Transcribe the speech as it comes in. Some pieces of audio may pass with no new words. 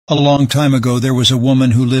A long time ago there was a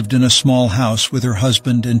woman who lived in a small house with her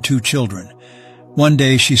husband and 2 children. One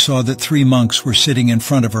day she saw that 3 monks were sitting in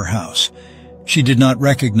front of her house. She did not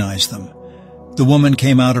recognize them. The woman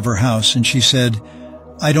came out of her house and she said,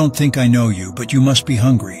 "I don't think I know you, but you must be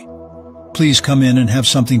hungry. Please come in and have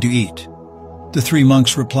something to eat." The 3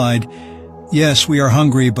 monks replied, "Yes, we are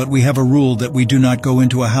hungry, but we have a rule that we do not go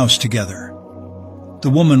into a house together." The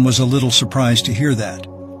woman was a little surprised to hear that.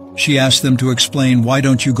 She asked them to explain, "Why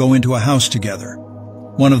don't you go into a house together?"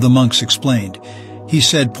 One of the monks explained. He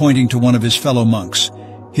said, pointing to one of his fellow monks,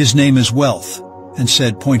 "His name is Wealth," and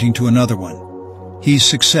said, pointing to another one, "He's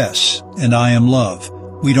Success, and I am Love.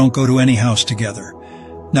 We don't go to any house together.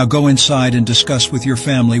 Now go inside and discuss with your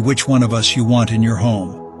family which one of us you want in your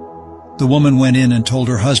home." The woman went in and told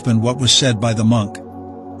her husband what was said by the monk.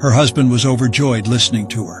 Her husband was overjoyed listening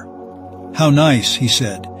to her. "How nice," he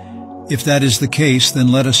said. "If that is the case,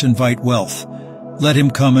 then let us invite Wealth. Let him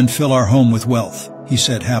come and fill our home with wealth," he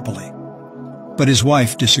said happily. But his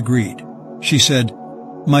wife disagreed. She said,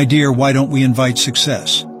 "My dear, why don't we invite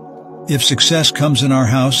Success? If Success comes in our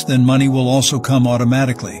house, then money will also come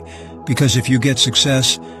automatically, because if you get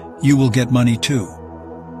Success, you will get money too."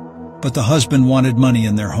 But the husband wanted money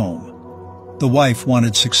in their home. The wife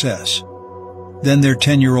wanted Success. Then their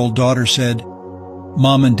 10-year-old daughter said,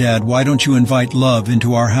 "Mom and Dad, why don't you invite Love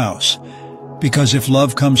into our house? Because if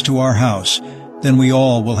Love comes to our house, then we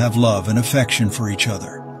all will have love and affection for each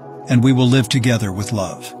other, and we will live together with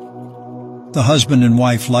love." The husband and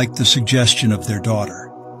wife liked the suggestion of their daughter.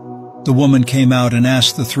 The woman came out and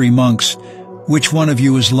asked the 3 monks, "Which one of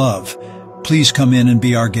you is Love? Please come in and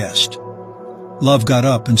be our guest." Love got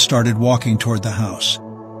up and started walking toward the house.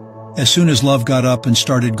 As soon as Love got up and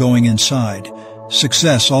started going inside,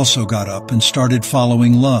 Success also got up and started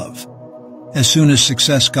following Love. As soon as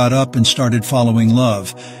Success got up and started following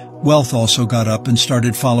Love, Wealth also got up and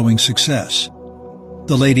started following Success.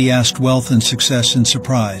 The lady asked Wealth and Success in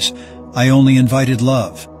surprise, "I only invited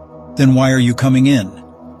Love. Then why are you coming in?"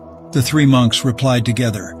 The 3 monks replied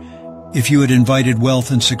together, "If you had invited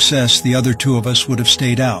Wealth and Success, the other 2 of us would have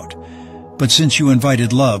stayed out. But since you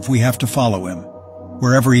invited Love, we have to follow him.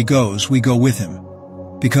 Wherever he goes, we go with him.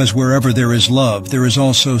 Because wherever there is love, there is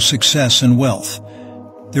also success and wealth."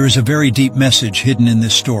 There is a very deep message hidden in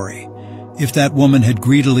this story. If that woman had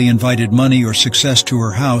greedily invited money or success to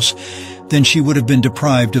her house, then she would have been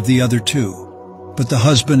deprived of the other 2. But the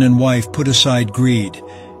husband and wife put aside greed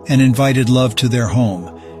and invited love to their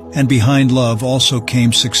home, and behind love also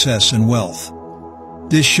came success and wealth.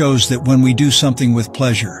 This shows that when we do something with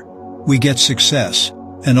pleasure, we get success,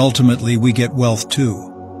 and ultimately we get wealth too.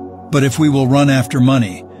 But if we will run after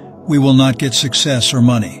money, we will not get success or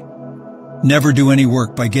money. Never do any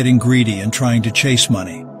work by getting greedy and trying to chase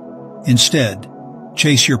money. Instead,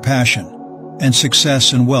 chase your passion, and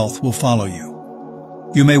success and wealth will follow you.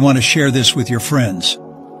 You may want to share this with your friends.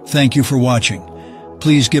 Thank you for watching.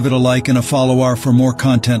 Please give it a like and a follow for more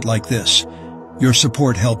content like this. Your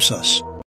support helps us.